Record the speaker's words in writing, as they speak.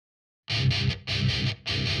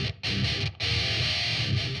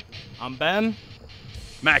I'm Ben.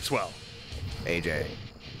 Maxwell. AJ.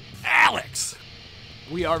 Alex.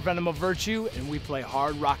 We are Venom of Virtue, and we play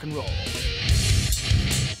hard rock and roll.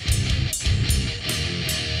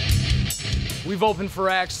 We've opened for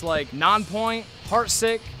acts like Nonpoint,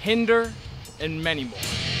 Heartsick, Hinder, and many more.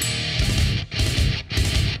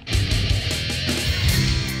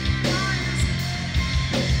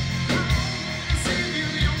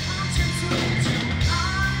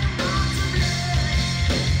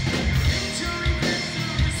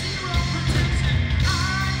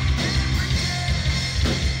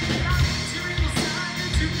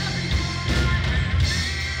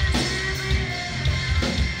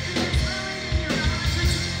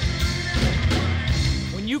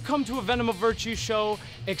 When you come to a Venom of Virtue show,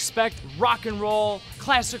 expect rock and roll,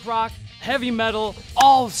 classic rock, heavy metal,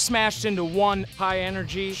 all smashed into one high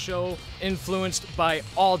energy show influenced by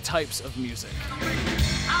all types of music.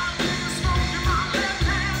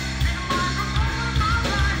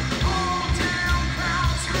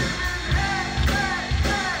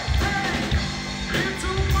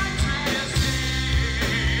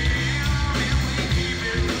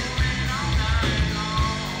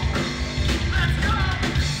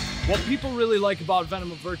 What people really like about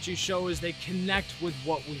Venom of Virtue show is they connect with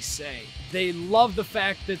what we say. They love the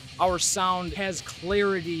fact that our sound has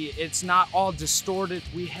clarity, it's not all distorted.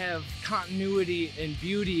 We have continuity and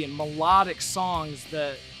beauty and melodic songs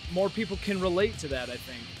that more people can relate to that, I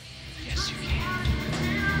think. Yes, you can.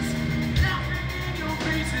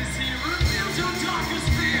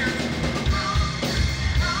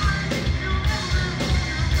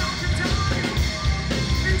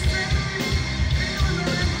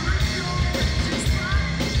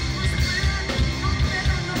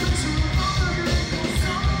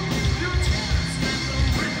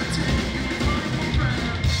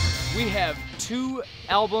 We have 2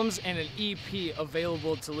 albums and an EP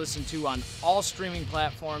available to listen to on all streaming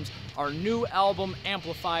platforms. Our new album,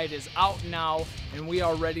 Amplified, is out now, and we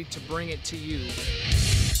are ready to bring it to you.